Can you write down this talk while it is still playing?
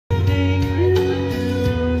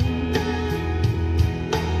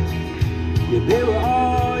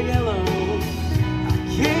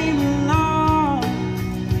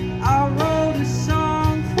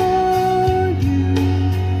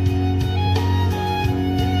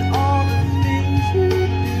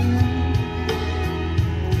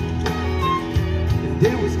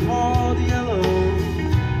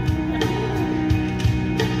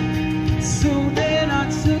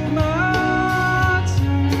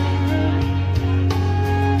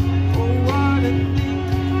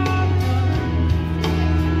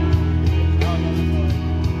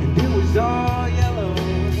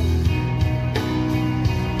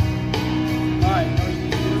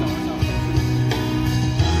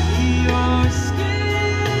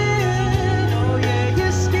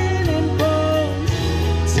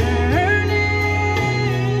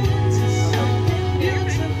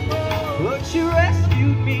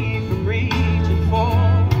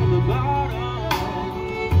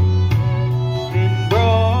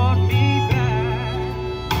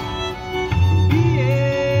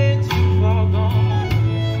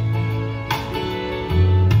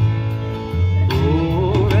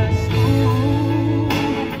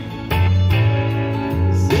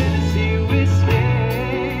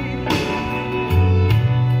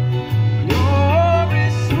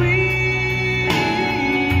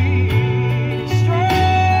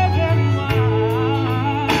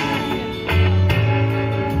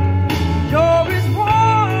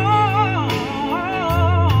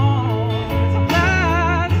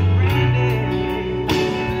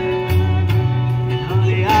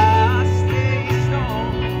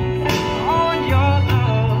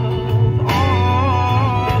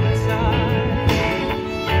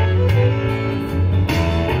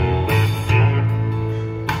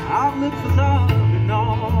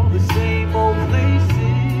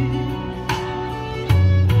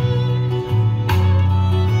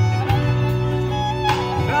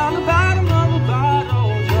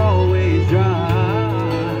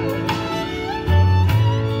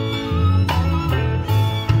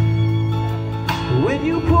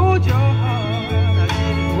stole your heart, I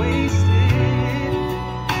didn't waste it.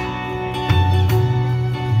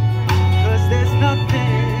 'Cause there's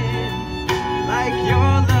nothing like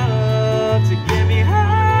your love to get me high.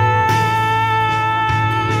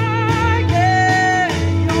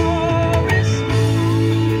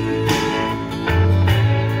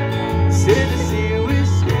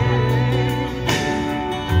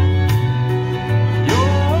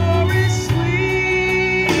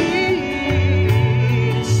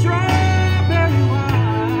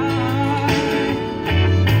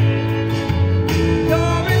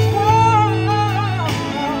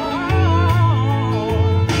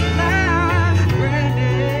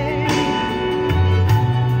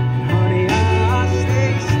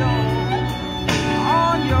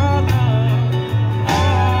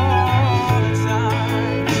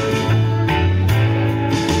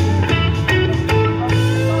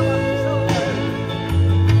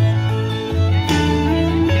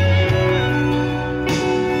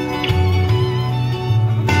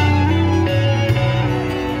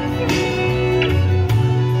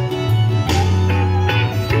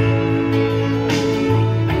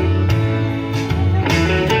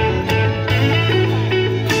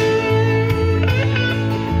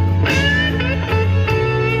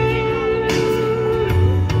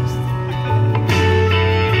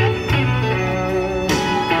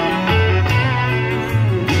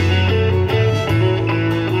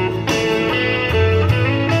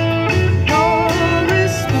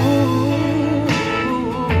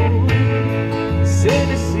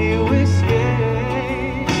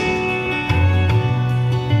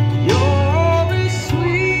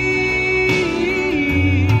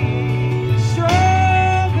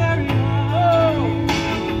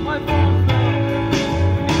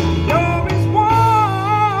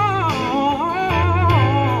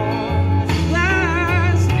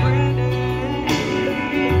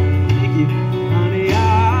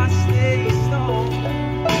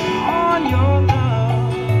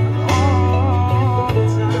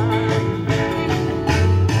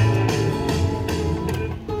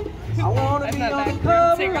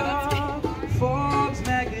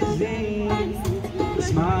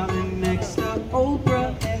 Smiling next to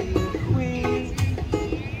Oprah and the Queen.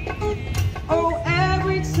 Oh,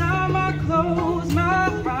 every time I close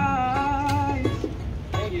my eyes,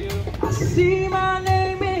 I see my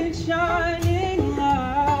name in shining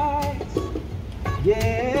lights.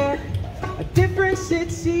 Yeah, a different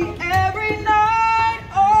city every night.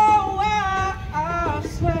 Oh, I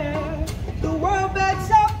swear the world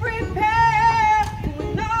better prepare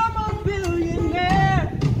when I'm a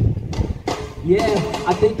billionaire. Yeah,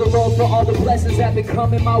 I thank the Lord for all the blessings that been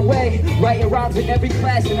coming my way. Writing rhymes in every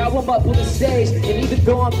class and now I'm up on the stage. And even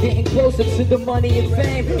though I'm getting closer to the money and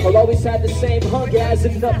fame, I'll always have the same hunger as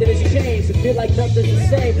if nothing has changed. I feel like nothing's the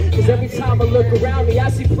same, cause every time I look around me I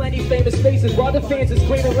see plenty famous faces while the fans are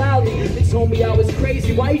screaming loudly. They told me I was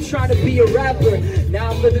crazy, why you trying to be a rapper?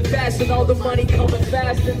 Now I'm living fast and all the money coming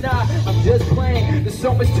fast. And nah, I'm just playing, there's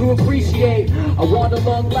so much to appreciate. I want a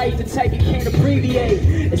long life, the type you can't abbreviate.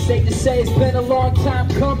 It's safe to say it's been a long time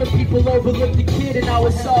coming. People overlook the kid and now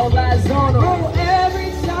it's all eyes on him. Oh,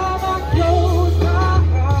 every time I close my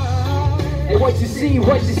eyes, hey, what you see,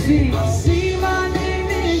 what you see? I see my name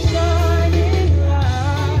in shining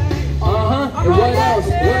light. And what else,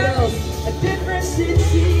 what else? A different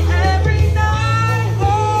city every night.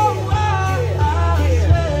 Oh, I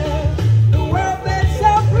swear the world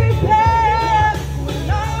better prepare when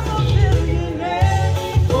I'm a billionaire.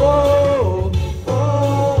 Oh,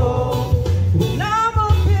 when I'm a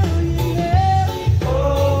billionaire.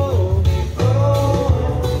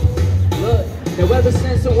 Look, now ever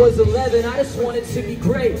since I was 11, I just wanted to be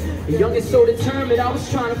great. Young and so determined, I was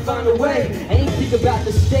trying to find a way. I ain't think about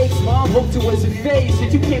the stakes, mom hoped it was a phase.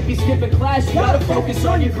 Said you can't be skipping class, you gotta focus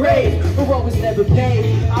on your grades. But what was never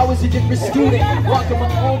paid, I was a different student. Walking my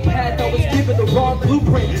own path, I was given the wrong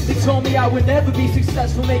blueprint. They told me I would never be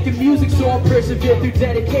successful making music, so I persevered through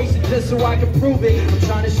dedication just so I could prove it. I'm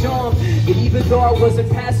trying to show them that even though I wasn't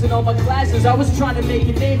passing all my classes, I was trying to make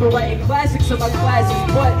a name by writing classics in my classes.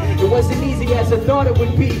 But it wasn't easy as I thought it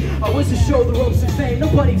would be. I was to show the ropes of fame,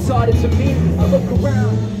 nobody taught it to me. I look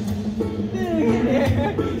around,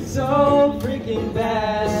 so freaking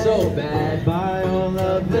bad, so bad. By all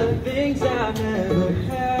of the things I've never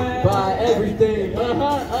had, by everything. I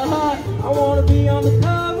wanna be on the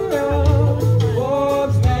cover of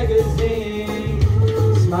Forbes magazine,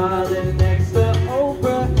 smiling next to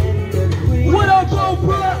Oprah and the Queen. What up,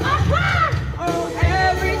 Oprah? Oh,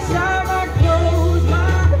 every time I close my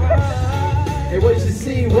eyes, Hey, what you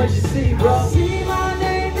see? What you see, bro? I see my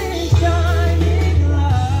name in shining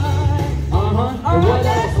light. And what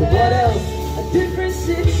else?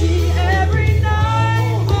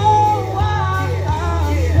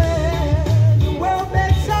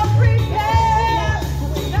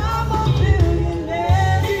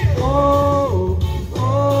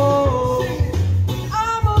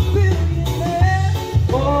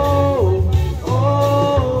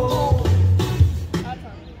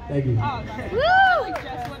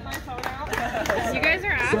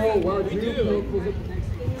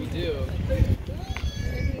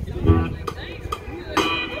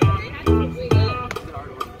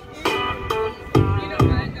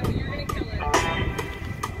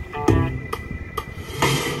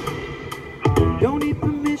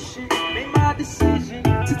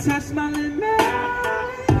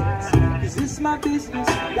 my business,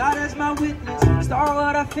 God as my witness. Start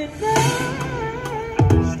what I finish.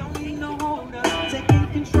 Don't need no holder, taking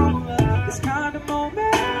control of this kind of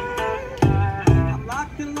moment. I'm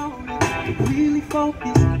locked and loaded, completely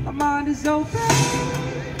focused, my mind is open.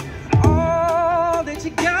 All that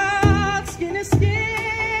you got, skin to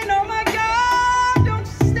skin, oh my God, don't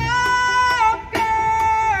you stop,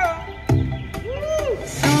 girl. Woo.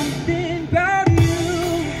 Something about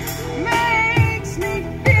you makes me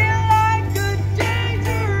feel like a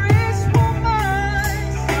dangerous woman.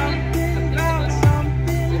 Something about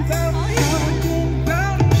you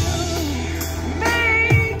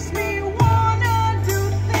makes me wanna do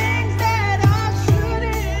things that I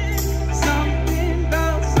shouldn't. Something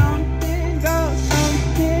about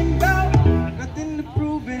nothing to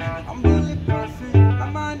prove it. I'm really perfect, my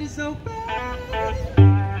mind is open.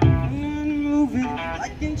 Moving,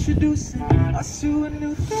 like introducing us to a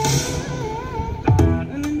new thing.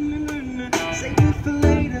 Save it for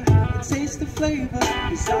later, and taste the flavor,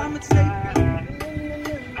 'cause I'm a taker.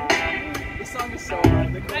 This song is so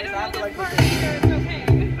hard. I don't know the part either.